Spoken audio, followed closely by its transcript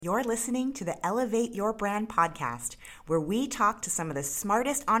You're listening to the Elevate Your Brand podcast, where we talk to some of the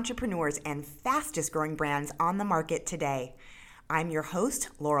smartest entrepreneurs and fastest growing brands on the market today. I'm your host,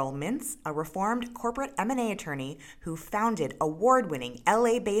 Laurel Mintz, a reformed corporate M&A attorney who founded award-winning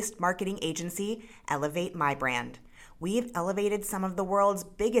LA-based marketing agency, Elevate My Brand. We've elevated some of the world's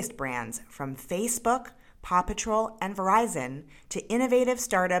biggest brands, from Facebook, Paw Patrol, and Verizon, to innovative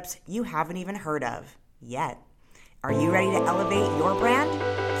startups you haven't even heard of yet. Are you ready to elevate your brand?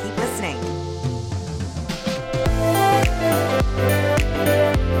 Keep listening.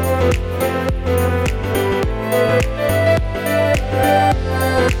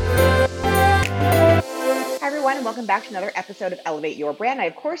 Hi, everyone, and welcome back to another episode of Elevate Your Brand. I,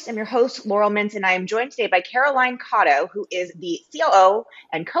 of course, am your host, Laurel Mintz, and I am joined today by Caroline Cotto, who is the COO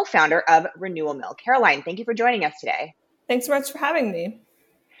and co-founder of Renewal Mill. Caroline, thank you for joining us today. Thanks so much for having me.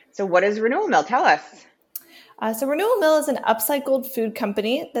 So what is Renewal Mill? Tell us. So Renewal Mill is an upcycled food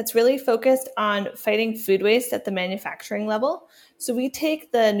company that's really focused on fighting food waste at the manufacturing level. So we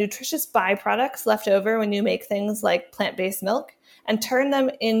take the nutritious byproducts left over when you make things like plant-based milk and turn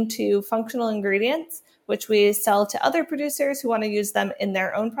them into functional ingredients, which we sell to other producers who want to use them in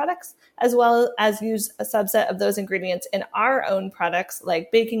their own products, as well as use a subset of those ingredients in our own products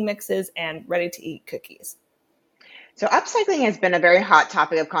like baking mixes and ready-to-eat cookies. So upcycling has been a very hot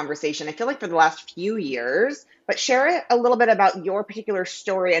topic of conversation, I feel like, for the last few years, but share a little bit about your particular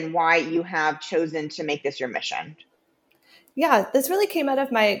story and why you have chosen to make this your mission. Yeah, this really came out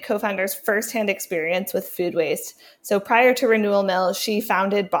of my co-founder's firsthand experience with food waste. So prior to Renewal Mill, she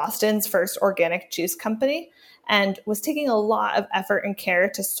founded Boston's first organic juice company and was taking a lot of effort and care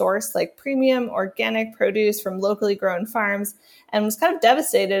to source like premium organic produce from locally grown farms, and was kind of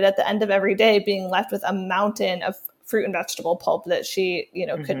devastated at the end of every day being left with a mountain of fruit and vegetable pulp that she,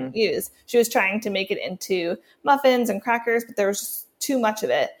 couldn't use. She was trying to make it into muffins and crackers, but there was just too much of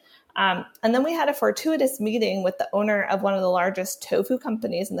it. And then we had a fortuitous meeting with the owner of one of the largest tofu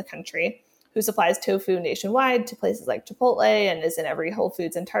companies in the country, who supplies tofu nationwide to places like Chipotle and is in every Whole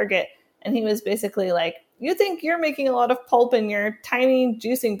Foods and Target. And he was basically like, you think you're making a lot of pulp in your tiny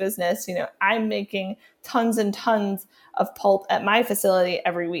juicing business. I'm making tons and tons of pulp at my facility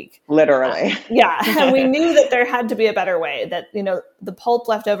every week. Literally. And we knew that there had to be a better way, that, the pulp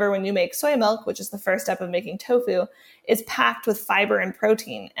left over when you make soy milk, which is the first step of making tofu, is packed with fiber and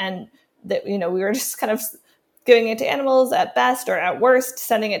protein. And that, we were just kind of giving it to animals at best or at worst,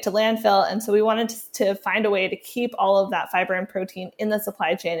 sending it to landfill. And so we wanted to find a way to keep all of that fiber and protein in the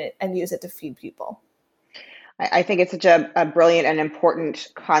supply chain and use it to feed people. I think it's such a brilliant and important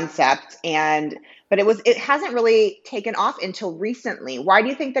concept, but it hasn't really taken off until recently. Why do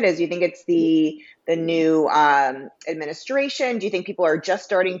you think that is? Do you think it's the new administration? Do you think people are just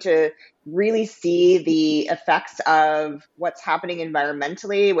starting to really see the effects of what's happening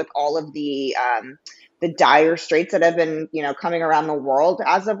environmentally with all of the dire straits that have been, coming around the world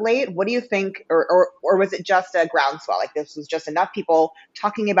as of late? What do you think, or was it just a groundswell? Like this was just enough people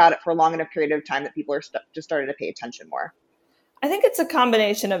talking about it for a long enough period of time that people are just starting to pay attention more? I think it's a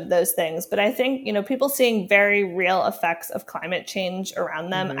combination of those things, but I think, people seeing very real effects of climate change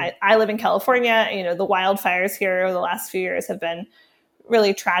around them. I live in California. The wildfires here over the last few years have been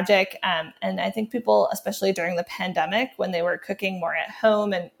really tragic. And I think people, especially during the pandemic, when they were cooking more at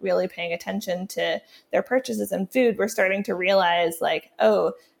home and really paying attention to their purchases and food, were starting to realize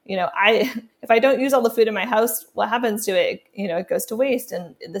if I don't use all the food in my house, what happens to it? It goes to waste.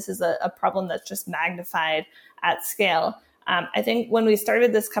 And this is a problem that's just magnified at scale. I think when we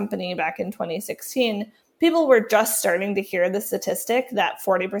started this company back in 2016, people were just starting to hear the statistic that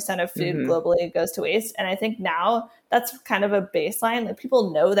 40% of food globally goes to waste. And I think now that's kind of a baseline. Like, people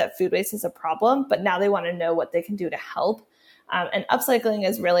know that food waste is a problem, but now they want to know what they can do to help. And upcycling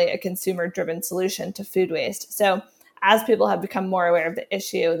is really a consumer-driven solution to food waste. So as people have become more aware of the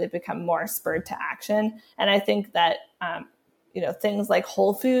issue, they've become more spurred to action. And I think that things like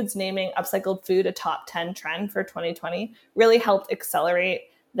Whole Foods naming upcycled food a top 10 trend for 2020 really helped accelerate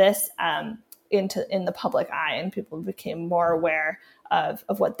this in the public eye, and people became more aware of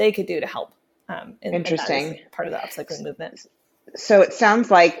what they could do to help. Interesting. And that is part of the upcycling movement. So it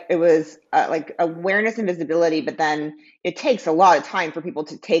sounds like it was like awareness and visibility, but then it takes a lot of time for people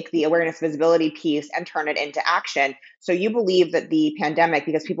to take the awareness visibility piece and turn it into action. So you believe that the pandemic,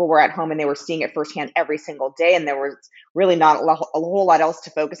 because people were at home and they were seeing it firsthand every single day, and there was really not a whole lot else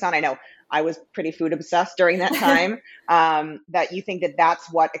to focus on. I know I was pretty food obsessed during that time, that you think that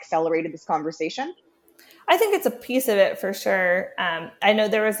that's what accelerated this conversation? I think it's a piece of it for sure. I know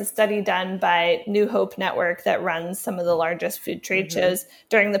there was a study done by New Hope Network that runs some of the largest food trade shows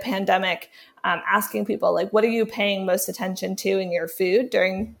during the pandemic, asking people like, what are you paying most attention to in your food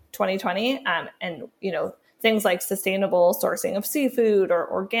during 2020? And, things like sustainable sourcing of seafood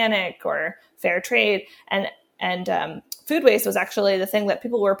or organic or fair trade. And food waste was actually the thing that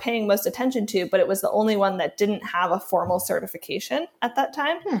people were paying most attention to, but it was the only one that didn't have a formal certification at that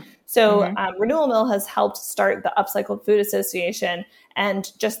time. So Renewal Mill has helped start the Upcycled Food Association.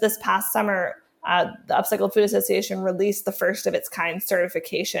 And just this past summer, the Upcycled Food Association released the first of its kind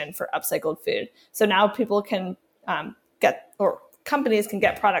certification for upcycled food. So now people can companies can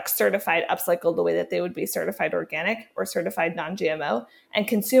get products certified upcycled the way that they would be certified organic or certified non-GMO. And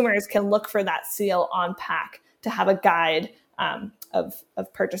consumers can look for that seal on pack to have a guide of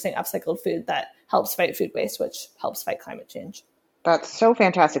purchasing upcycled food that helps fight food waste, which helps fight climate change. That's so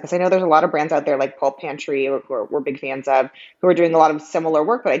fantastic, because I know there's a lot of brands out there like Pulp Pantry, or we're big fans of, who are doing a lot of similar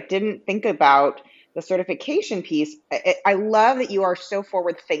work, but I didn't think about the certification piece. I love that you are so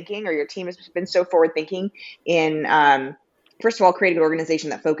forward thinking, or your team has been so forward thinking in first of all, creating an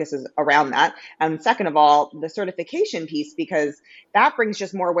organization that focuses around that. And second of all, the certification piece, because that brings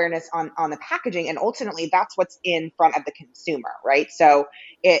just more awareness on the packaging. And ultimately, that's what's in front of the consumer, right? So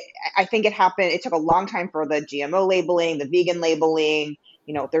I think it took a long time for the GMO labeling, the vegan labeling.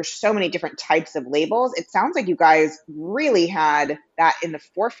 There's so many different types of labels. It sounds like you guys really had that in the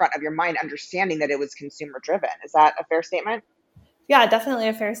forefront of your mind, understanding that it was consumer driven. Is that a fair statement? Yeah, definitely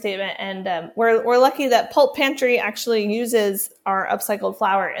a fair statement. And we're lucky that Pulp Pantry actually uses our upcycled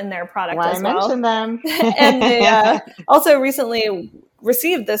flour in their product as well. I mentioned them. And they also recently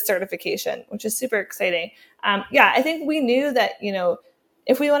received this certification, which is super exciting. I think we knew that,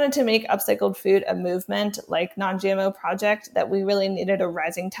 if we wanted to make upcycled food a movement like Non-GMO Project, that we really needed a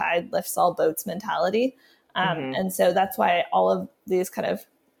rising tide lifts all boats mentality. And so that's why all of these kind of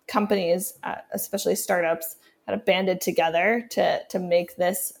companies, especially startups, kind of banded together to make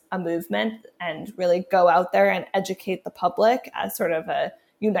this a movement and really go out there and educate the public as sort of a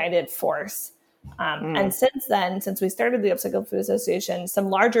united force. And since we started the Upcycled Food Association,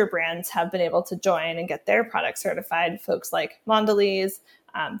 some larger brands have been able to join and get their products certified. Folks like Mondelez,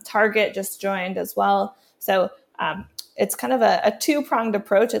 Target just joined as well. So it's kind of a two-pronged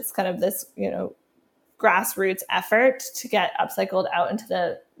approach. It's kind of this, grassroots effort to get upcycled out into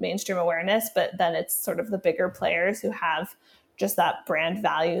the mainstream awareness, but then it's sort of the bigger players who have just that brand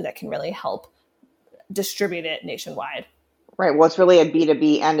value that can really help distribute it nationwide. Right. Well, it's really a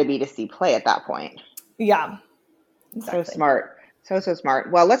B2B and a B2C play at that point. Yeah. Exactly. So smart. So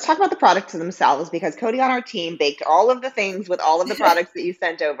smart. Well, let's talk about the products themselves, because Cody on our team baked all of the things with all of the products that you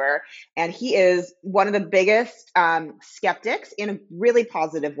sent over. And he is one of the biggest skeptics in a really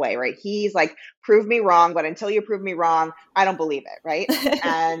positive way, right? He's like, prove me wrong, but until you prove me wrong, I don't believe it, right?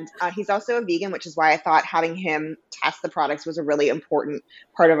 And he's also a vegan, which is why I thought having him test the products was a really important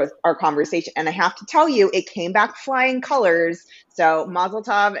part of our conversation. And I have to tell you, it came back flying colors. So Mazel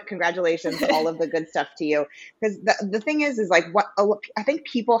Tov, congratulations, all of the good stuff to you. Because the thing is like, what I think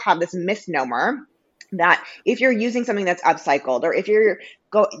people have this misnomer that if you're using something that's upcycled, or if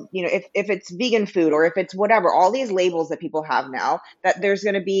if it's vegan food, or if it's whatever, all these labels that people have now, that there's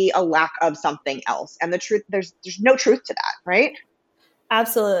going to be a lack of something else. And the truth, there's no truth to that, right?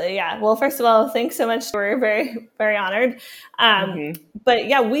 Absolutely. Yeah. Well, first of all, thanks so much. We're very, very honored. But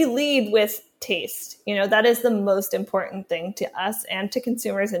yeah, we lead with taste. That is the most important thing to us and to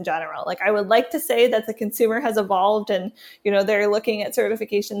consumers in general. Like, I would like to say that the consumer has evolved and, they're looking at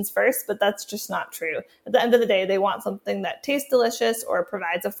certifications first, but that's just not true. At the end of the day, they want something that tastes delicious or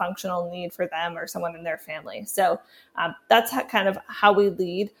provides a functional need for them or someone in their family. So that's kind of how we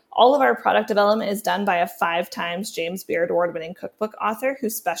lead. All of our product development is done by a 5 times James Beard Award-winning cookbook author who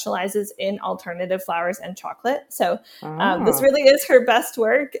specializes in alternative flours and chocolate. So this really is her best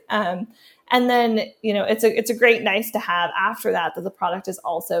work. And then, it's a great nice to have after that the product is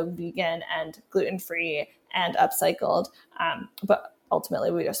also vegan and gluten-free and upcycled. But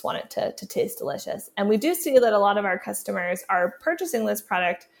ultimately, we just want it to taste delicious. And we do see that a lot of our customers are purchasing this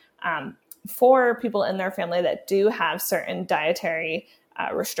product for people in their family that do have certain dietary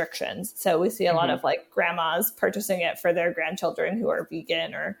restrictions. So we see a lot of like grandmas purchasing it for their grandchildren who are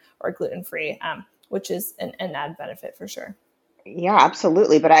vegan or gluten-free, which is an added benefit for sure. Yeah,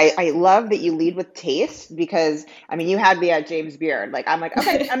 absolutely. But I love that you lead with taste, because you had me at James Beard. Like, I'm like,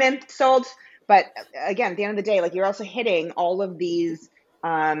 okay, I'm in, sold. But again, at the end of the day, like, you're also hitting all of these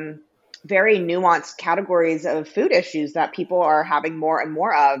very nuanced categories of food issues that people are having more and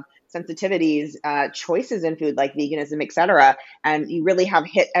more of. sensitivities, choices in food like veganism, et cetera. And you really have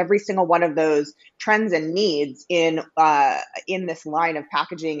hit every single one of those trends and needs in this line of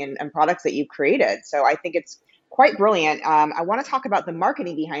packaging and products that you've created. So I think it's quite brilliant. I want to talk about the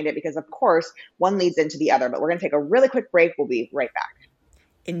marketing behind it because, of course, one leads into the other. But we're going to take a really quick break. We'll be right back.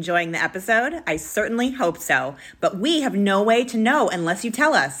 Enjoying the episode? I certainly hope so, but we have no way to know unless you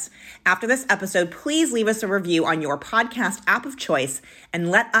tell us. After this episode, please leave us a review on your podcast app of choice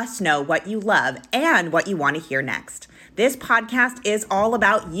and let us know what you love and what you want to hear next. This podcast is all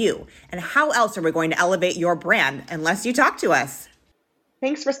about you, and how else are we going to elevate your brand unless you talk to us?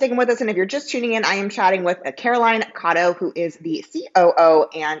 Thanks for sticking with us. And if you're just tuning in, I am chatting with Caroline Cotto, who is the COO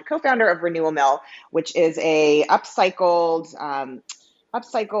and co-founder of Renewal Mill, which is a upcycled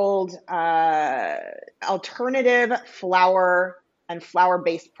alternative flour and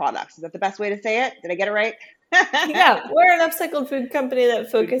flour-based products. Is that the best way to say it? Did I get it right? Yeah, we're an upcycled food company that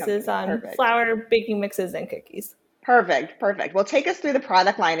focuses on flour, baking mixes, and cookies. Perfect. Well, take us through the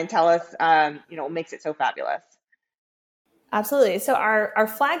product line and tell us, what makes it so fabulous. Absolutely. So our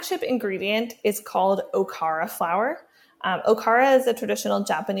flagship ingredient is called okara flour. Okara is a traditional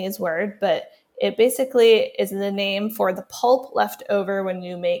Japanese word, but it basically is the name for the pulp left over when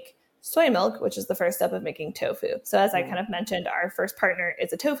you make soy milk, which is the first step of making tofu. So as I kind of mentioned, our first partner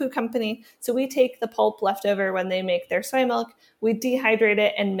is a tofu company. So we take the pulp left over when they make their soy milk, we dehydrate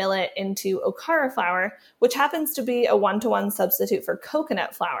it and mill it into okara flour, which happens to be a 1-to-1 substitute for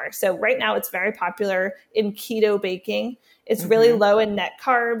coconut flour. So right now it's very popular in keto baking. It's really low in net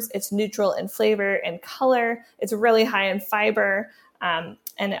carbs. It's neutral in flavor and color. It's really high in fiber. And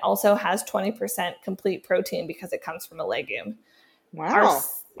it also has 20% complete protein because it comes from a legume. Wow.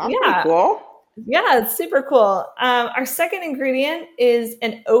 That's pretty cool. Yeah, it's super cool. Our second ingredient is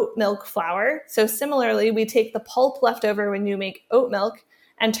an oat milk flour. So similarly, we take the pulp left over when you make oat milk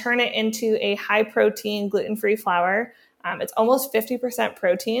and turn it into a high protein, gluten-free flour. It's almost 50%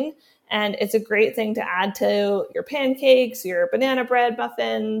 protein. And it's a great thing to add to your pancakes, your banana bread,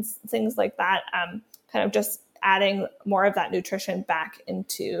 muffins, things like that. Kind of just adding more of that nutrition back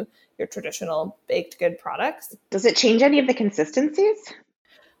into your traditional baked good products. Does it change any of the consistencies?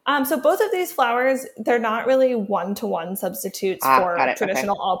 So both of these flours, they're not really 1-to-1 substitutes for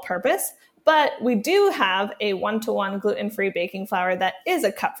traditional all-purpose, but we do have a 1-to-1 gluten-free baking flour that is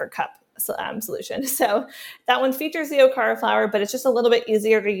a cup-for-cup solution. So that one features the okara flour, but it's just a little bit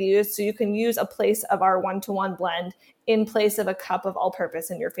easier to use. So you can use a place of our 1-to-1 blend in place of a cup of all-purpose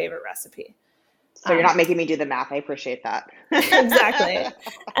in your favorite recipe. So you're not making me do the math. I appreciate that. Exactly.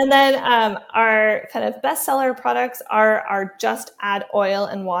 And then our kind of bestseller products are our Just Add Oil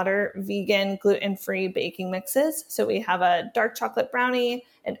and Water vegan gluten-free baking mixes. So we have a dark chocolate brownie,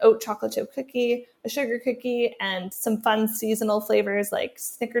 an oat chocolate chip cookie, a sugar cookie, and some fun seasonal flavors like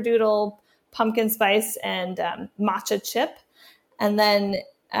snickerdoodle, pumpkin spice, and matcha chip. And then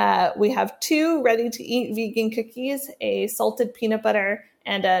we have 2 ready-to-eat vegan cookies, a salted peanut butter,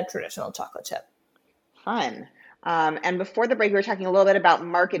 and a traditional chocolate chip. Fun. And before the break, we were talking a little bit about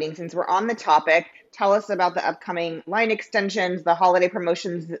marketing. Since we're on the topic, tell us about the upcoming line extensions, the holiday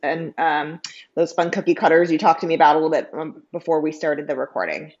promotions, and those fun cookie cutters you talked to me about a little bit before we started the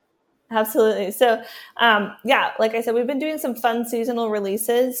recording. Absolutely. So, like I said, we've been doing some fun seasonal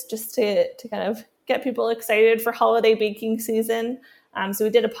releases just to kind of get people excited for holiday baking season. So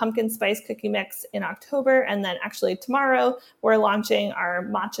we did a pumpkin spice cookie mix in October, and then actually tomorrow we're launching our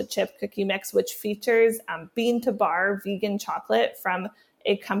matcha chip cookie mix, which features bean to bar vegan chocolate from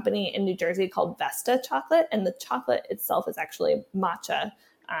a company in New Jersey called Vesta Chocolate, and the chocolate itself is actually matcha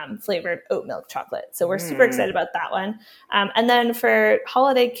flavored oat milk chocolate. So we're super excited about that one. And then for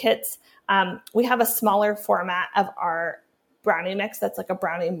holiday kits, we have a smaller format of our brownie mix that's like a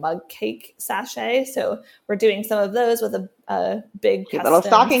brownie mug cake sachet. So we're doing some of those with a big little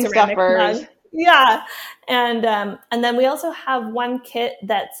stocking stuffers. Mug. Yeah. And then we also have one kit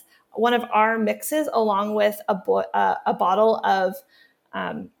that's one of our mixes along with a bottle of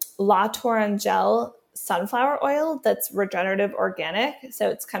La Torangel sunflower oil that's regenerative organic. So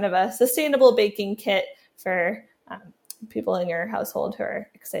it's kind of a sustainable baking kit for people in your household who are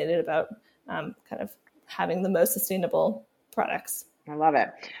excited about kind of having the most sustainable products. I love it.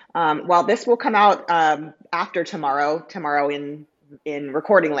 Well, this will come out after tomorrow in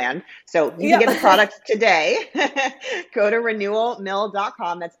recording land. So you can get the products today. Go to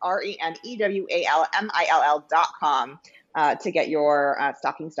renewalmill.com. That's RENEWALMILL.com to get your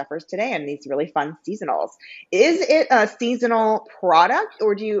stocking stuffers today and these really fun seasonals. Is it a seasonal product,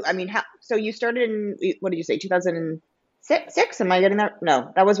 or so you started in, what did you say, 2006? Am I getting that?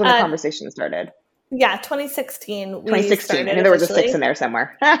 No, that was when the conversation started. Yeah, 2016. We 2016. I started knew there was a 6 officially. in there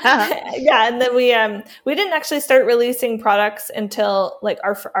somewhere. Yeah, and then we didn't actually start releasing products until like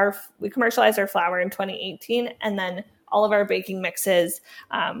our we commercialized our flour in 2018, and then all of our baking mixes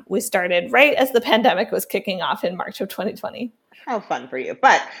we started right as the pandemic was kicking off in March of 2020. How fun for you.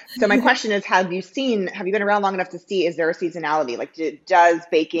 But so my question is, have you been around long enough to see, is there a seasonality? Like, does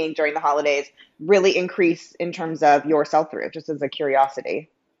baking during the holidays really increase in terms of your sell-through, just as a curiosity?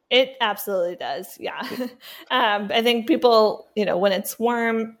 It absolutely does. Yeah. I think people, when it's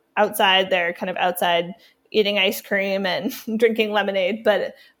warm outside, they're kind of outside eating ice cream and drinking lemonade.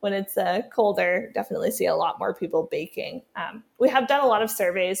 But when it's colder, definitely see a lot more people baking. We have done a lot of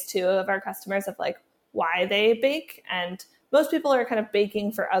surveys too of our customers of like why they bake. And most people are kind of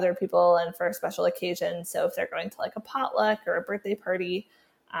baking for other people and for special occasions. So if they're going to like a potluck or a birthday party,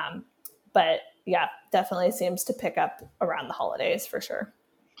 but yeah, definitely seems to pick up around the holidays for sure.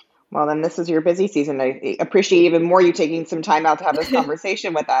 Well, then this is your busy season. I appreciate even more you taking some time out to have this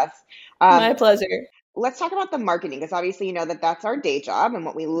conversation with us. My pleasure. Let's talk about the marketing, because obviously you know that that's our day job and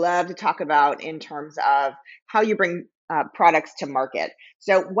what we love to talk about in terms of how you bring products to market.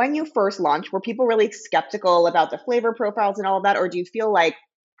 So when you first launched, were people really skeptical about the flavor profiles and all of that? Or do you feel like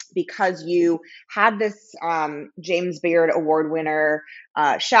because you had this James Beard Award winner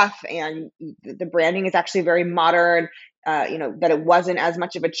chef and the branding is actually very modern, that it wasn't as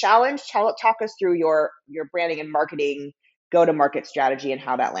much of a challenge? Talk us through your branding and marketing go-to-market strategy and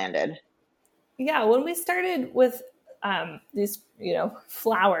how that landed. Yeah, when we started with these,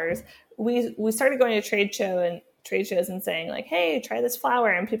 flours, we started going to trade shows and saying like, "Hey, try this flour,"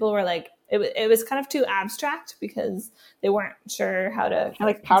 and people were like, it was kind of too abstract because they weren't sure how to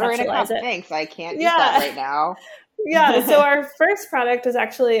like powder in a cup. Thanks, I can't use that right now. Yeah, so our first product was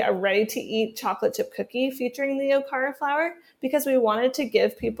actually a ready-to-eat chocolate chip cookie featuring the Okara flour because we wanted to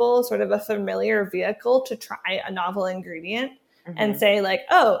give people sort of a familiar vehicle to try a novel ingredient. Mm-hmm. And say like,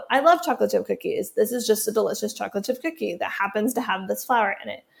 "Oh, I love chocolate chip cookies. This is just a delicious chocolate chip cookie that happens to have this flour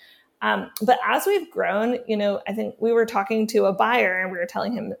in it." But as we've grown, I think we were talking to a buyer and we were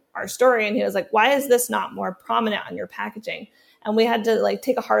telling him our story and he was like, "Why is this not more prominent on your packaging?" And we had to like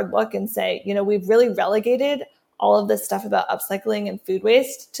take a hard look and say, we've really relegated all of this stuff about upcycling and food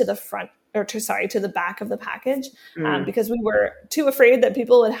waste to the front to the back of the package because we were too afraid that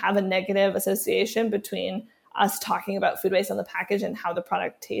people would have a negative association between us talking about food waste on the package and how the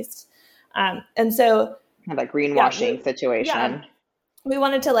product tastes. And so that greenwashing situation. Yeah, we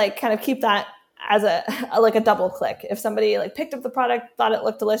wanted to like kind of keep that as a double click. If somebody like picked up the product, thought it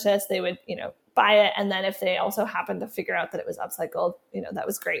looked delicious, they would, buy it. And then if they also happened to figure out that it was upcycled, that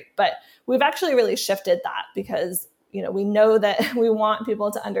was great. But we've actually really shifted that because, we know that we want people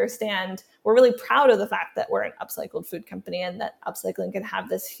to understand we're really proud of the fact that we're an upcycled food company and that upcycling can have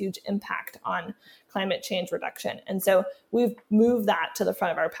this huge impact on climate change reduction. And so we've moved that to the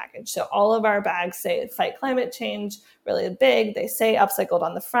front of our package. So all of our bags say fight climate change really big. They say upcycled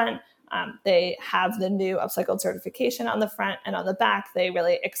on the front. They have the new upcycled certification on the front, and on the back, they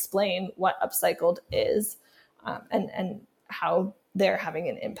really explain what upcycled is and how they're having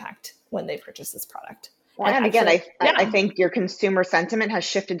an impact when they purchase this product. Well, and again, I think your consumer sentiment has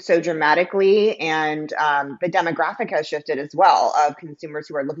shifted so dramatically, and the demographic has shifted as well of consumers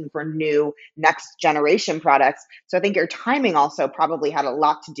who are looking for new next generation products. So I think your timing also probably had a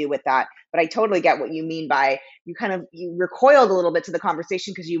lot to do with that. But I totally get what you mean by you recoiled a little bit to the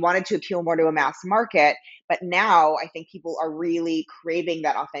conversation because you wanted to appeal more to a mass market. But now I think people are really craving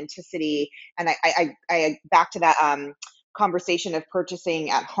that authenticity. And I back to that conversation of purchasing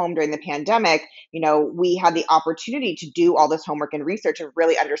at home during the pandemic, we had the opportunity to do all this homework and research and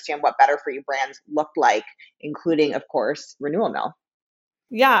really understand what better for you brands looked like, including, of course, Renewal Mill.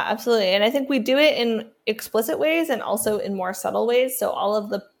 Yeah, absolutely. And I think we do it in explicit ways and also in more subtle ways. So all of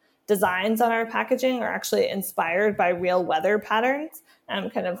the designs on our packaging are actually inspired by real weather patterns. I'm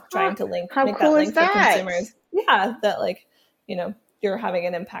kind of trying to make that link for consumers. Yeah, that you're having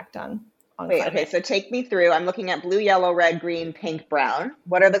an impact on. Wait, okay, so take me through. I'm looking at blue, yellow, red, green, pink, brown.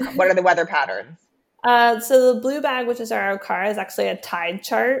 What are the weather patterns? So the blue bag, which is our Okara, is actually a tide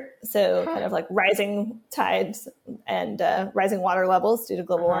chart. So kind of like rising tides and rising water levels due to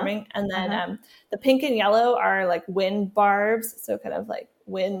global warming. And then the pink and yellow are like wind barbs. So kind of like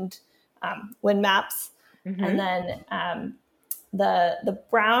wind maps. And then the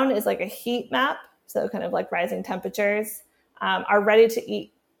brown is like a heat map. So kind of like rising temperatures. Are ready to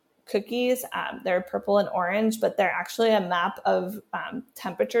eat cookies. They're purple and orange, but they're actually a map of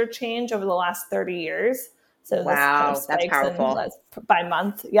temperature change over the last 30 years. So wow, that's powerful. By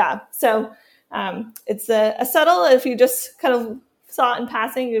month. Yeah. So it's a subtle, if you just kind of saw it in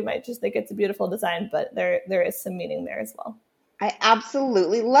passing, you might just think it's a beautiful design, but there is some meaning there as well. I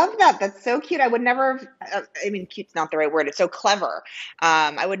absolutely love that. That's so cute. I would never have, I mean, cute's not the right word. It's so clever.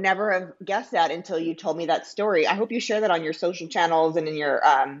 I would never have guessed that until you told me that story. I hope you share that on your social channels and in your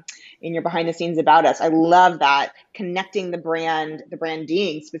behind the scenes about us. I love that, connecting the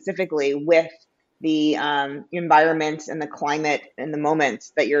branding specifically with the environment and the climate and the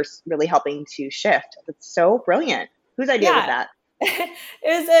moment that you're really helping to shift. That's so brilliant. Whose idea was that? It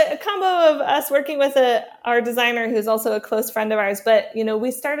was a combo of us working with our designer, who's also a close friend of ours. But, we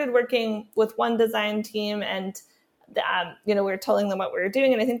started working with one design team, and, we were telling them what we were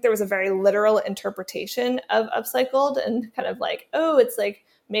doing. And I think there was a very literal interpretation of upcycled, and kind of like, oh, it's like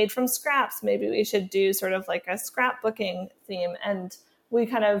made from scraps. Maybe we should do sort of like a scrapbooking theme. And we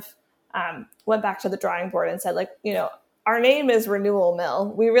kind of went back to the drawing board and said, like, our name is Renewal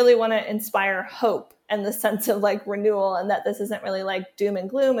Mill. We really want to inspire hope and the sense of like renewal, and that this isn't really like doom and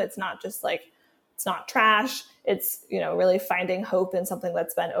gloom. It's not just like, it's not trash. It's, really finding hope in something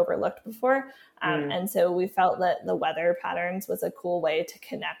that's been overlooked before. And so we felt that the weather patterns was a cool way to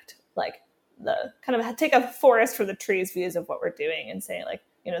connect, like the kind of take a forest for the trees views of what we're doing and say like,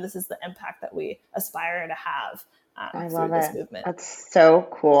 this is the impact that we aspire to have. I love this it. movement. That's so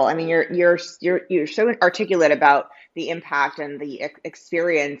cool. I mean, you're so articulate about the impact and the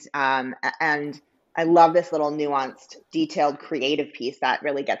experience, and I love this little nuanced, detailed, creative piece that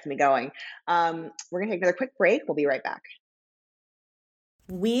really gets me going. We're gonna take another quick break. We'll be right back.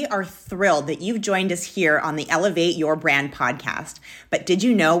 We are thrilled that you've joined us here on the Elevate Your Brand podcast. But did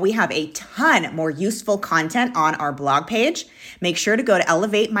you know we have a ton more useful content on our blog page? Make sure to go to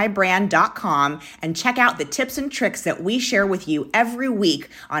elevatemybrand.com and check out the tips and tricks that we share with you every week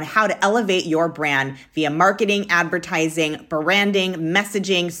on how to elevate your brand via marketing, advertising, branding,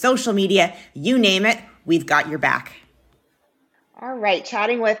 messaging, social media, you name it, we've got your back. All right,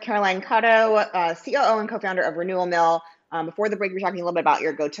 chatting with Caroline Cotto, COO and co-founder of Renewal Mill. Before the break, we were talking a little bit about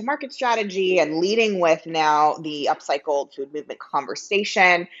your go-to-market strategy and leading with now the upcycled food movement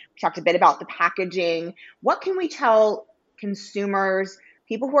conversation. We talked a bit about the packaging. What can we tell consumers,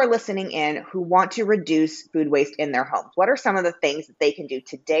 people who are listening in, who want to reduce food waste in their homes? What are some of the things that they can do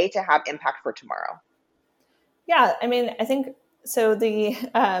today to have impact for tomorrow? Yeah, I mean, I think so. The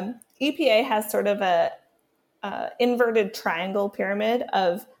EPA has sort of a inverted triangle pyramid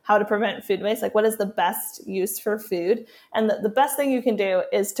of how to prevent food waste, like what is the best use for food. And the best thing you can do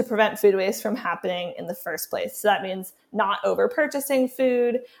is to prevent food waste from happening in the first place. So that means not over purchasing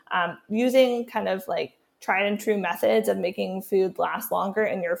food, using kind of like tried and true methods of making food last longer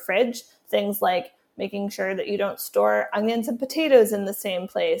in your fridge. Things like making sure that you don't store onions and potatoes in the same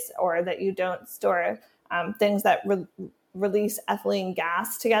place, or that you don't store things that release ethylene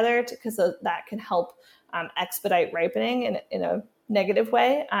gas together, because that can help expedite ripening in a negative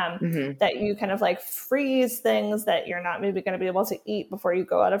way, that you kind of like freeze things that you're not maybe going to be able to eat before you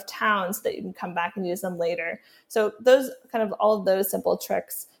go out of town, so that you can come back and use them later. So those kind of all of those simple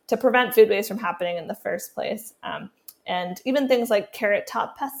tricks to prevent food waste from happening in the first place. And even things like carrot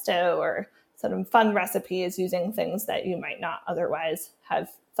top pesto, or sort of fun recipes using things that you might not otherwise have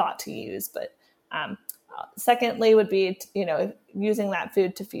thought to use. But secondly would be, using that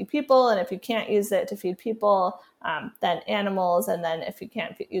food to feed people. And if you can't use it to feed people, then animals. And then if you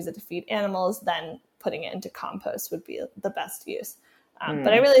can't use it to feed animals, then putting it into compost would be the best use.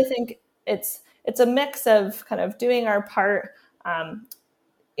 But I really think it's a mix of kind of doing our part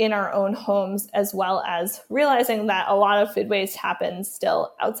in our own homes, as well as realizing that a lot of food waste happens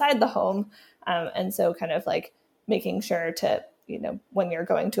still outside the home. And so kind of like making sure to, when you're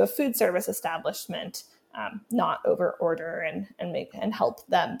going to a food service establishment, not over order and help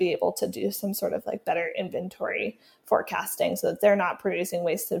them be able to do some sort of like better inventory forecasting, so that they're not producing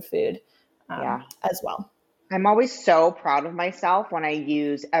wasted food as well. I'm always so proud of myself when I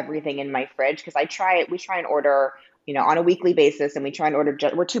use everything in my fridge, because we try and order, on a weekly basis, and we try and order,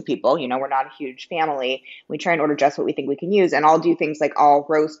 we're two people, we're not a huge family. We try and order just what we think we can use. And I'll do things like I'll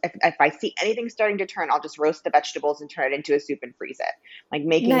roast, if I see anything starting to turn, I'll just roast the vegetables and turn it into a soup and freeze it, like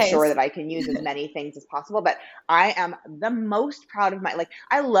making sure that I can use as many things as possible. But I am the most proud of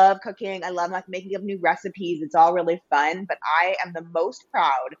I love cooking. I love making up new recipes. It's all really fun, but I am the most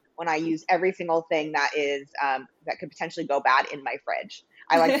proud when I use every single thing that is, that could potentially go bad in my fridge.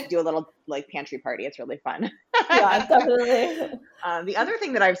 I like to do a little pantry party. It's really fun. Yeah, definitely. The other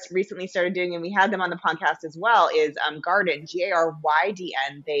thing that I've recently started doing, and we had them on the podcast as well, is Garden,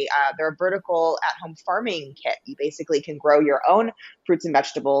 Gardyn. They're a vertical at-home farming kit. You basically can grow your own fruits and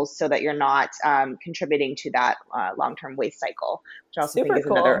vegetables so that you're not contributing to that long-term waste cycle, which I also think is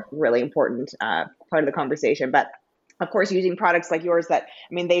another really important part of the conversation. But of course, using products like yours that,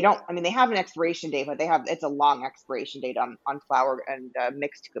 I mean, they have an expiration date, but it's a long expiration date on flour and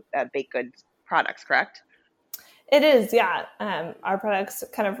mixed baked goods products, correct? It is, yeah. Our products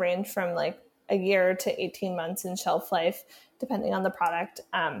kind of range from like a year to 18 months in shelf life, depending on the product.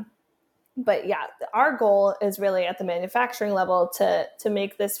 But yeah, our goal is really at the manufacturing level to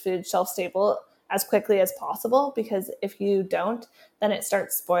make this food shelf stable as quickly as possible, because if you don't, then it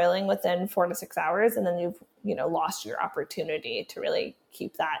starts spoiling within 4 to 6 hours, and then you've lost your opportunity to really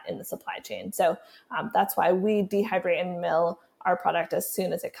keep that in the supply chain. So that's why we dehydrate and mill our product as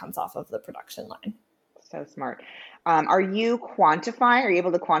soon as it comes off of the production line. So smart. Are you able to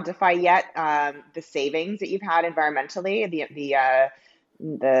quantify yet the savings that you've had environmentally? I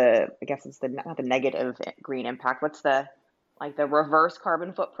guess it's not the negative green impact. What's the reverse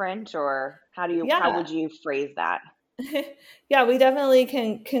carbon footprint, or how would you phrase that? Yeah, we definitely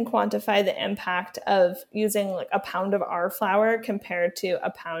can quantify the impact of using like a pound of our flour compared to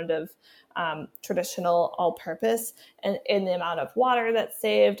a pound of traditional all-purpose, and in the amount of water that's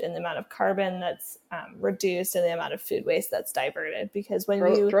saved, and the amount of carbon that's reduced, and the amount of food waste that's diverted. Because when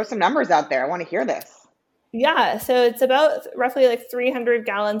you throw some numbers out there, I want to hear this. Yeah, so it's about roughly like 300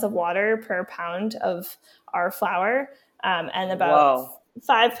 gallons of water per pound of our flour, and about Whoa.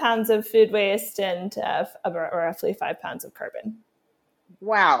 5 pounds of food waste, and about roughly 5 pounds of carbon.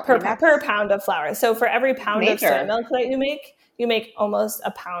 Wow. Per pound of flour. So for every pound of soy milk that you make almost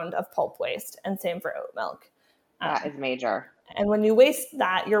a pound of pulp waste, and same for oat milk. That is major. And when you waste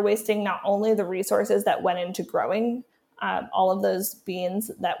that, you're wasting not only the resources that went into growing all of those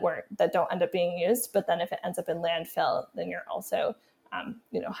beans that don't end up being used, but then if it ends up in landfill, then you're also,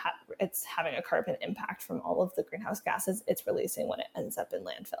 it's having a carbon impact from all of the greenhouse gases it's releasing when it ends up in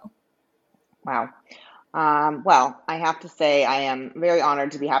landfill. Wow. Well, I have to say I am very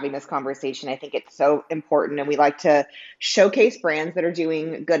honored to be having this conversation. I think it's so important, and we like to showcase brands that are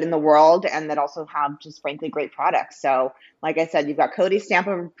doing good in the world and that also have just frankly great products. So like I said, you've got Cody's stamp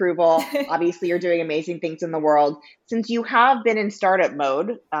of approval. Obviously, you're doing amazing things in the world. Since you have been in startup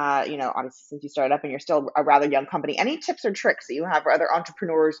mode, obviously since you started up and you're still a rather young company, any tips or tricks that you have for other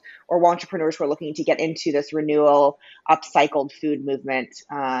entrepreneurs or entrepreneurs who are looking to get into this renewal, upcycled food movement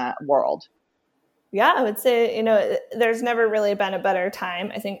world? Yeah, I would say, there's never really been a better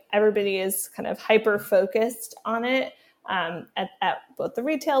time. I think everybody is kind of hyper-focused on it at both the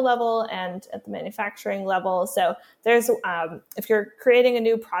retail level and at the manufacturing level. So there's, if you're creating a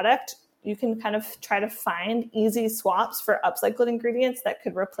new product, you can kind of try to find easy swaps for upcycled ingredients that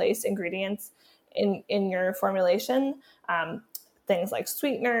could replace ingredients in your formulation. Things like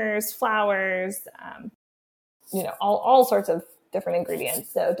sweeteners, flours, all sorts of different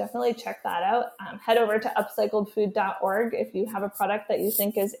ingredients. So definitely check that out. Head over to upcycledfood.org if you have a product that you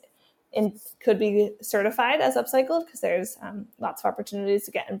think could be certified as upcycled, because there's lots of opportunities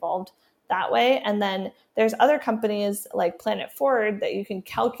to get involved that way. And then there's other companies like Planet Forward that you can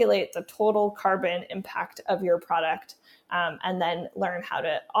calculate the total carbon impact of your product, and then learn how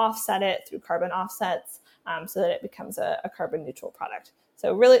to offset it through carbon offsets, so that it becomes a carbon neutral product.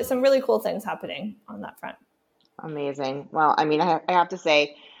 So really, some really cool things happening on that front. Amazing. Well, I mean, I have to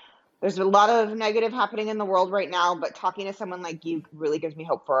say, there's a lot of negative happening in the world right now, but talking to someone like you really gives me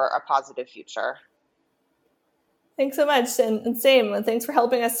hope for a positive future. Thanks so much. And same. Thanks for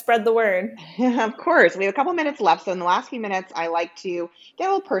helping us spread the word. Of course. We have a couple minutes left. So in the last few minutes, I like to get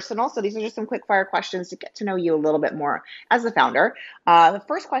a little personal. So these are just some quick fire questions to get to know you a little bit more as the founder. The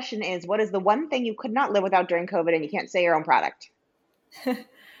first question is, what is the one thing you could not live without during COVID, and you can't say your own product?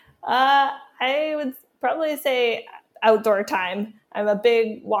 I would probably say outdoor time. I'm a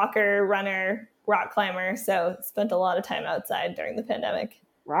big walker, runner, rock climber, so spent a lot of time outside during the pandemic.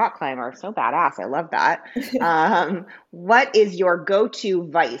 Rock climber, so badass. I love that. What is your go-to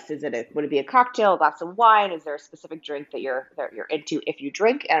vice? Would it be a cocktail, a glass of wine? Is there a specific drink that you're into if you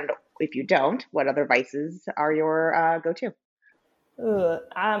drink? And if you don't, what other vices are your go-to?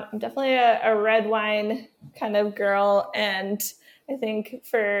 I'm definitely a red wine kind of girl, and I think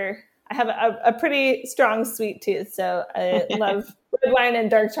I have a pretty strong sweet tooth, so I love red wine and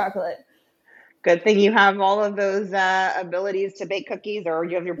dark chocolate. Good thing you have all of those abilities to bake cookies, or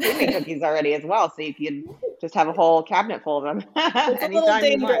you have your pre-made cookies already as well, so you can just have a whole cabinet full of them. It's a little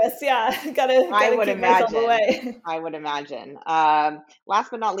dangerous, yeah. Gotta keep myself away. I would imagine.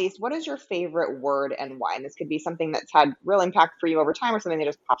 Last but not least, what is your favorite word and why? And this could be something that's had real impact for you over time, or something that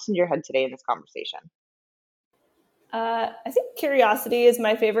just pops into your head today in this conversation. I think curiosity is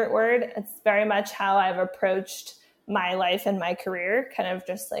my favorite word. It's very much how I've approached my life and my career, kind of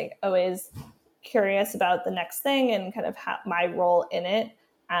just like always curious about the next thing and kind of my role in it.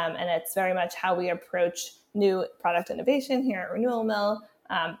 And it's very much how we approach new product innovation here at Renewal Mill,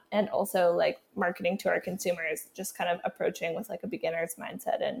 and also like marketing to our consumers, just kind of approaching with like a beginner's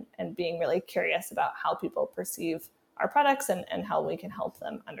mindset and being really curious about how people perceive our products and how we can help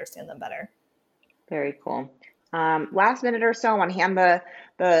them understand them better. Very cool. Last minute or so, I want to hand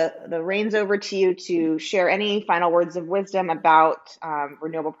the reins over to you to share any final words of wisdom about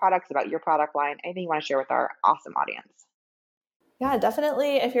renewable products, about your product line, anything you want to share with our awesome audience. Yeah,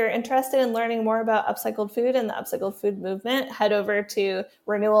 definitely. If you're interested in learning more about upcycled food and the upcycled food movement, head over to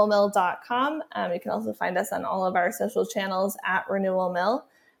renewalmill.com. You can also find us on all of our social channels at Renewal Mill.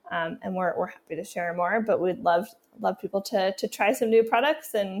 And we're happy to share more, but we'd love people to try some new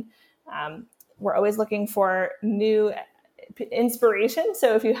products. And we're always looking for new inspiration.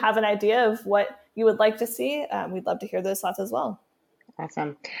 So if you have an idea of what you would like to see, we'd love to hear those thoughts as well.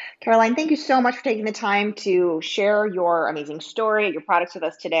 Awesome. Caroline, thank you so much for taking the time to share your amazing story, your products with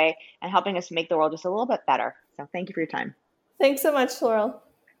us today, and helping us make the world just a little bit better. So thank you for your time. Thanks so much, Laurel.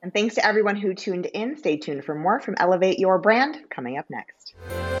 And thanks to everyone who tuned in. Stay tuned for more from Elevate Your Brand coming up next.